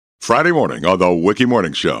Friday morning on the Wiki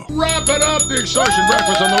Morning Show. Wrapping up the Extortion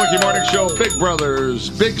Breakfast on the Wiki Morning Show. Big brothers,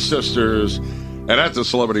 big sisters, and at the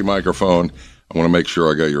celebrity microphone, I want to make sure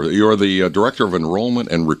I got you're the Director of Enrollment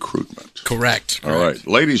and Recruitment. Correct. All right.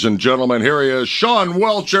 Ladies and gentlemen, here he is, Sean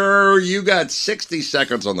Welcher. You got 60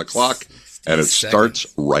 seconds on the clock, and it starts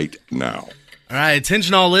right now. All right,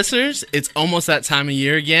 attention all listeners. It's almost that time of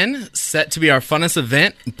year again. Set to be our funnest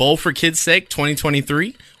event, Bowl for Kids' Sake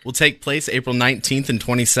 2023, will take place April 19th and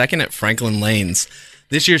 22nd at Franklin Lanes.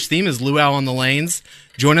 This year's theme is Luau on the Lanes.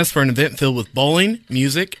 Join us for an event filled with bowling,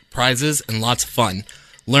 music, prizes, and lots of fun.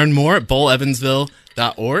 Learn more at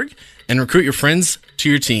bowlevansville.org and recruit your friends to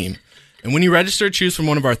your team. And when you register, choose from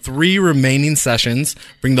one of our 3 remaining sessions.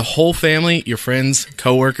 Bring the whole family, your friends,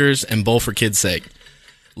 coworkers, and Bowl for Kids' Sake.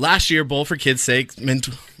 Last year, Bowl for Kids' Sake,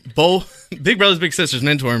 Big Brothers Big Sisters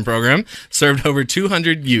mentoring program served over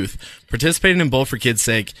 200 youth. Participating in Bowl for Kids'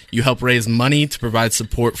 Sake, you help raise money to provide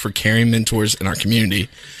support for caring mentors in our community.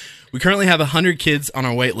 We currently have 100 kids on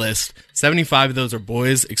our wait list. 75 of those are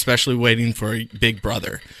boys, especially waiting for a big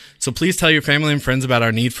brother. So please tell your family and friends about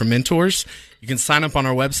our need for mentors. You can sign up on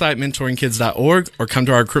our website, mentoringkids.org, or come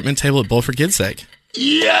to our recruitment table at Bowl for Kids' Sake.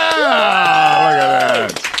 Yeah! Look at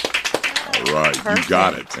that. All right. Perfect. You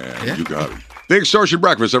got it, man. Yeah. You got it. The Extortion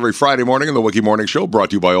Breakfast every Friday morning in the Wiki Morning Show, brought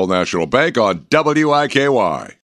to you by Old National Bank on WIKY.